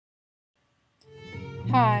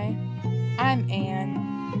Hi, I'm Anne.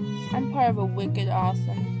 I'm part of a wicked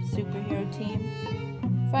awesome superhero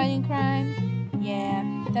team. Fighting crime?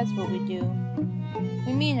 Yeah, that's what we do.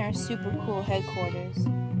 We meet in our super cool headquarters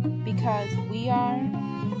because we are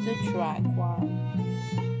the Triquad.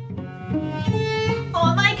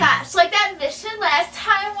 Oh my gosh, like that mission last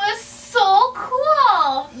time was so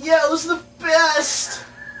cool! Yeah, it was the best!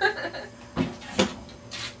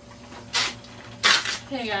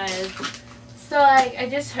 Hey guys, so I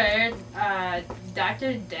just heard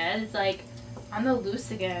Dr. Dead is on the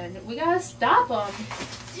loose again. We gotta stop him.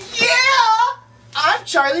 Yeah! I'm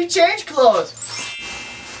Charlie Change Clothes.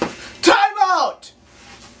 Time out!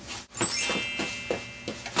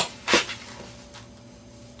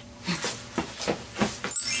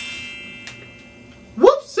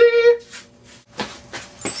 Whoopsie!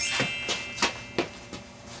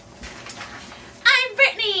 I'm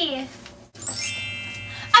Brittany!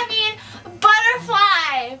 I mean,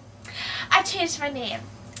 Butterfly! I changed my name.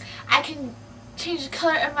 I can change the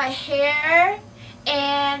color of my hair,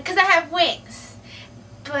 and because I have wings,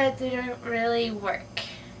 but they don't really work.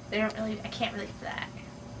 I can't really fly.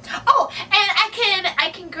 Oh, and I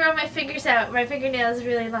can grow my fingers out. My fingernails are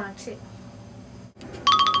really long too.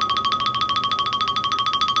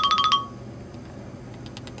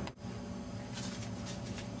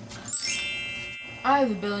 I have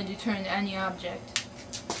the ability to turn into any object.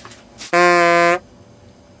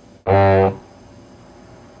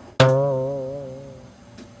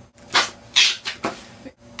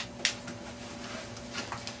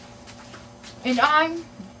 And I'm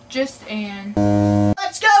just Anne.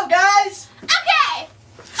 Let's go, guys! Okay!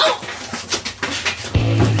 Oh!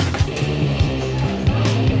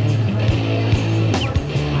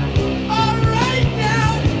 Alright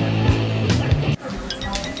now!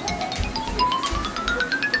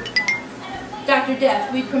 Dr.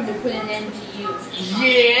 Death, we come to put an end to you.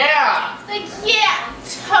 Yeah! Like, yeah,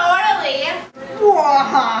 totally.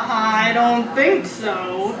 I don't think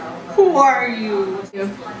so. Who are you?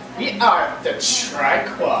 We are the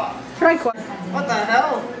Triquad. Triquad. What the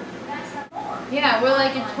hell? Yeah, we're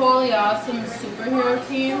like a totally awesome superhero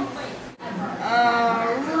team.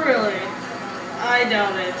 Really? I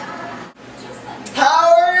doubt it.